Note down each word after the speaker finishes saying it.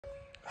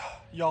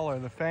Y'all are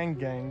the Fang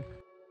gang.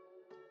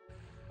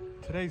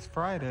 Today's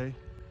Friday.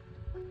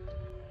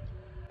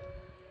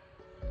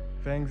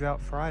 Fangs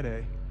out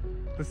Friday.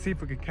 Let's see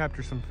if we can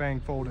capture some Fang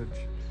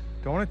footage.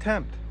 Don't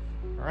attempt,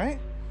 all right?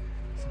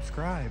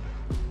 Subscribe,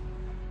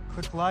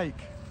 click like.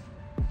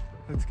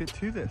 Let's get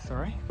to this, all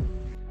right?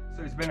 So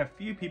there's been a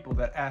few people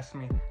that asked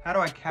me, how do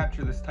I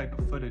capture this type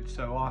of footage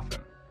so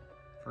often?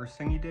 First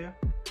thing you do,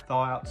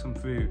 thaw out some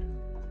food.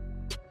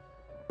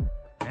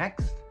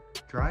 Next,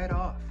 dry it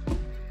off.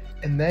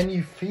 And then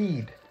you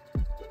feed.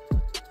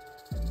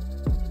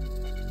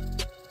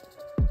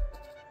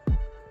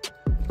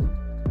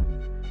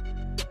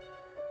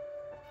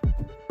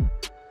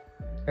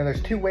 Now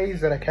there's two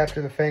ways that I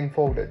capture the Fang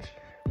footage.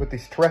 With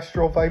these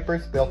terrestrial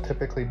vipers, they'll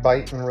typically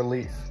bite and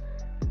release.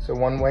 So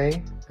one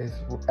way is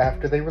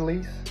after they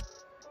release,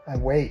 I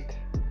wait.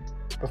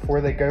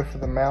 Before they go for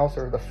the mouse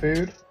or the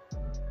food,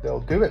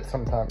 they'll do it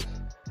sometimes.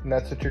 And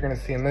that's what you're gonna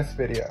see in this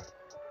video.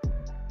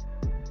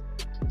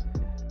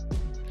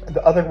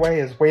 The other way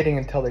is waiting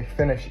until they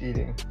finish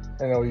eating,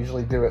 and they'll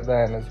usually do it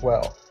then as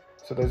well.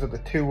 So those are the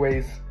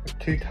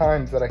two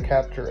times that I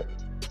capture it.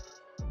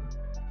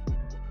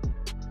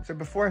 So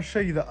before I show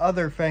you the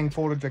other Fang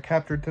footage I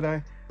captured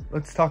today,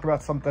 let's talk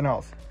about something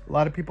else. A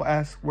lot of people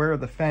ask, where are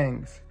the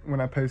fangs when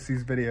I post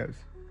these videos?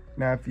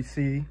 Now if you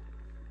see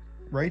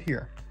right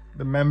here,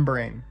 the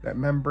membrane, that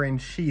membrane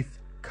sheath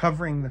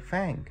covering the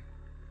Fang.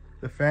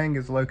 The Fang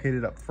is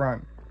located up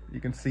front. You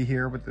can see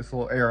here with this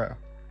little arrow.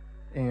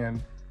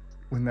 And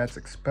when that's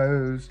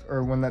exposed,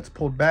 or when that's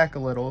pulled back a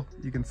little,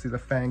 you can see the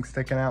Fang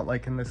sticking out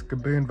like in this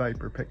gaboon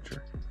viper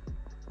picture.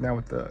 Now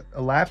with the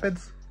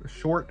elapids, the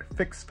short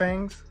fixed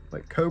fangs,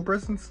 like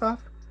cobras and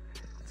stuff,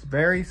 it's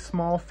very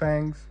small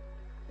fangs,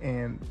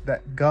 and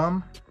that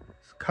gum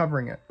is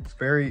covering it. It's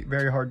very,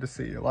 very hard to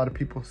see. A lot of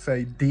people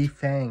say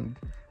defanged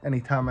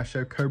anytime I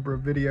show cobra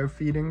video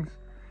feedings,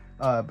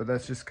 but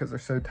that's just because they're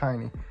so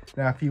tiny.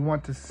 Now, if you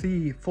want to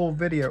see full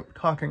video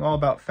talking all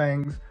about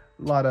fangs,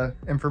 a lot of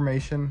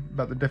information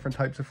about the different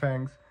types of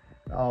fangs,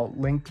 I'll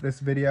link this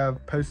video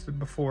I've posted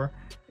before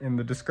in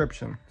the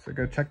description. So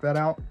go check that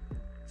out.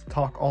 Let's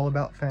talk all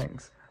about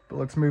fangs. But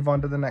let's move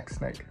on to the next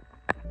snake.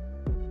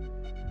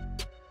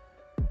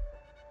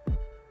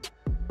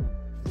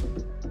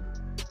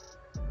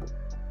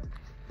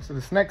 So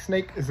this next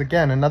snake is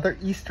again another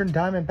eastern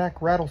diamondback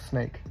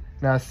rattlesnake.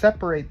 Now I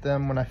separate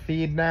them when I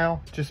feed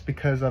now just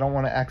because I don't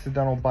want to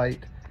accidental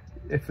bite.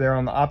 If they're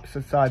on the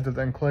opposite sides of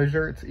the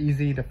enclosure, it's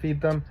easy to feed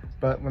them,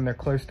 but when they're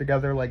close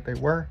together like they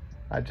were,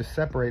 I just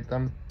separate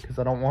them because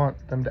I don't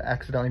want them to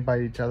accidentally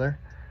bite each other.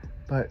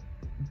 But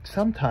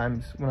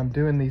sometimes when I'm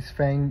doing these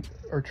Fang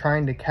or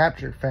trying to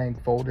capture Fang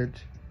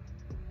footage,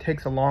 it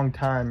takes a long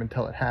time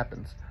until it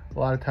happens. A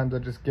lot of times I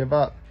just give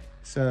up.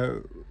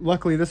 So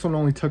luckily this one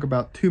only took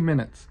about 2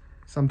 minutes.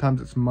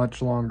 Sometimes it's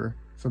much longer.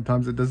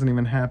 Sometimes it doesn't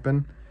even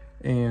happen.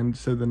 And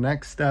so the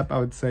next step I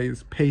would say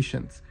is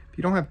patience. If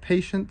you don't have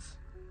patience,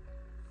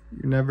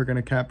 you're never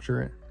gonna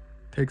capture it.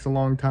 It takes a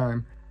long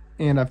time.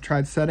 And I've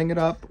tried setting it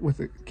up with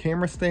a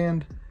camera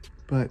stand,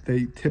 but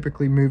they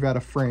typically move out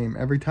of frame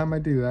every time I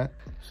do that.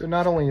 So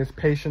not only is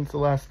patience the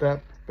last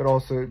step, but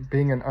also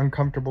being in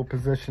uncomfortable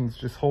positions,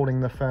 just holding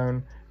the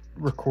phone,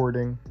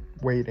 recording,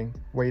 waiting,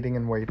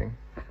 and waiting.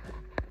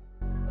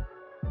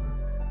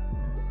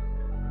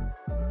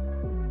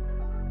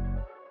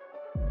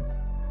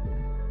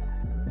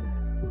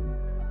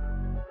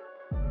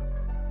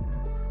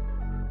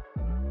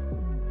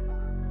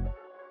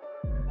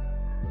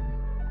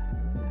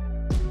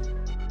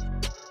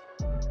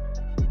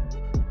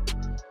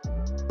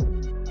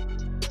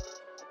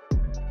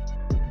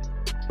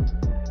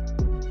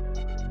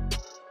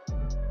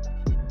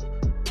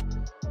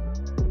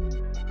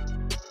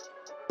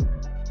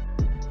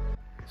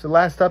 So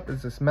last up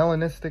is this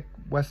melanistic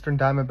western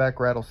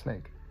diamondback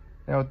rattlesnake.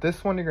 Now with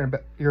this one,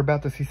 you're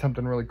about to see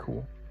something really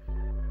cool.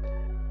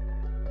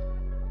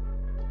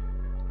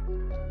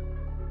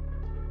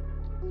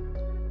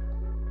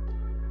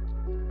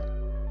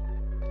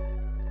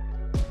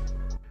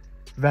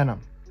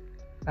 Venom.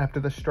 After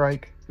the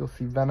strike, you'll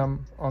see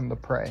venom on the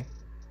prey.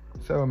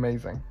 So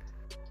amazing.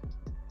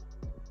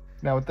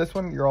 Now with this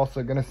one, you're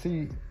also gonna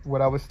see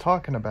what I was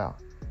talking about.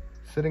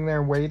 Sitting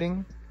there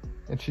waiting,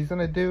 and she's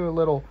gonna do a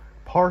little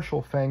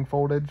partial Fang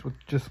footage with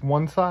just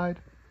one side,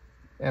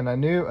 and I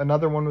knew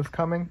another one was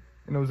coming,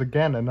 and it was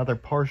again another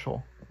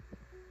partial,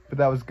 but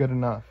that was good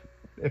enough.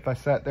 If I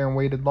sat there and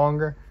waited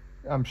longer,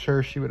 I'm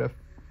sure she would have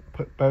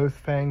put both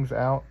fangs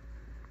out,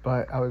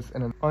 but I was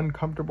in an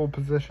uncomfortable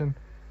position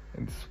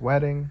and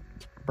sweating,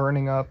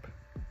 burning up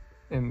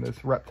in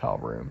this reptile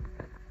room.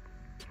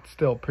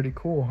 Still pretty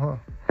cool, huh?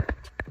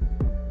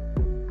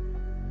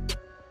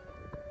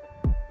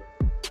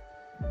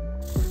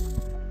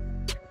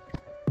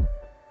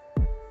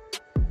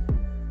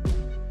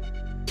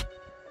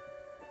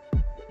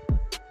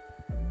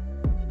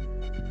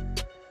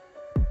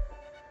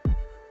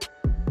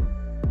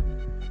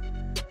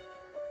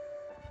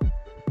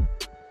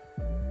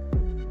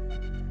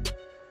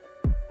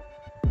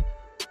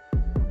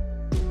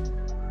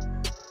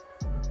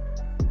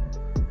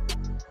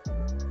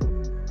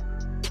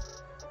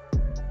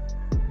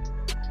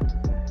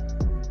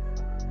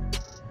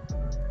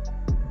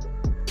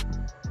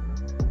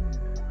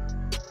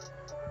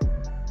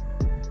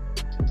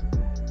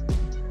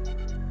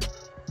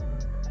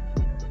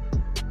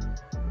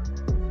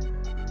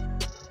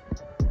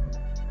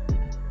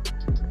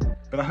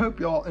 But I hope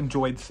y'all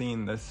enjoyed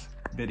seeing this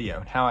video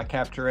and how I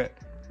capture it,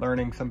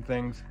 learning some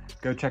things.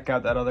 Go check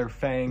out that other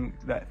Fang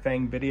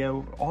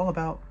video all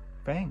about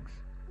fangs.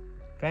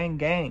 Fang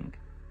gang.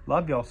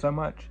 Love y'all so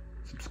much.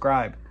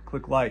 Subscribe,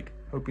 click like.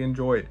 Hope you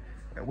enjoyed.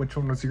 And which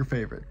one was your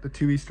favorite? The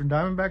 2 Eastern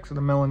Diamondbacks or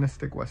the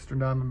melanistic Western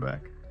Diamondback?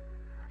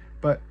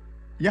 But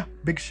yeah,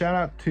 big shout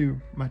out to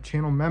my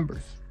channel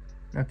members.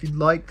 Now, if you'd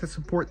like to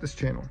support this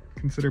channel,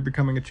 consider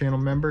becoming a channel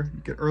member.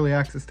 You get early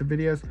access to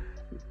videos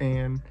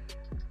and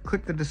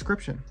click the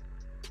description.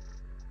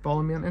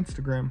 Follow me on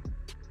Instagram.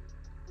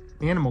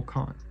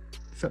 AnimalCon,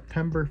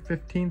 September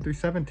 15 through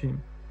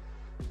 17.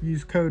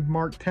 Use code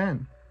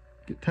MARK10.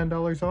 Get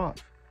 $10 off.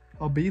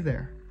 I'll be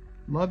there.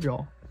 Love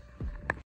y'all.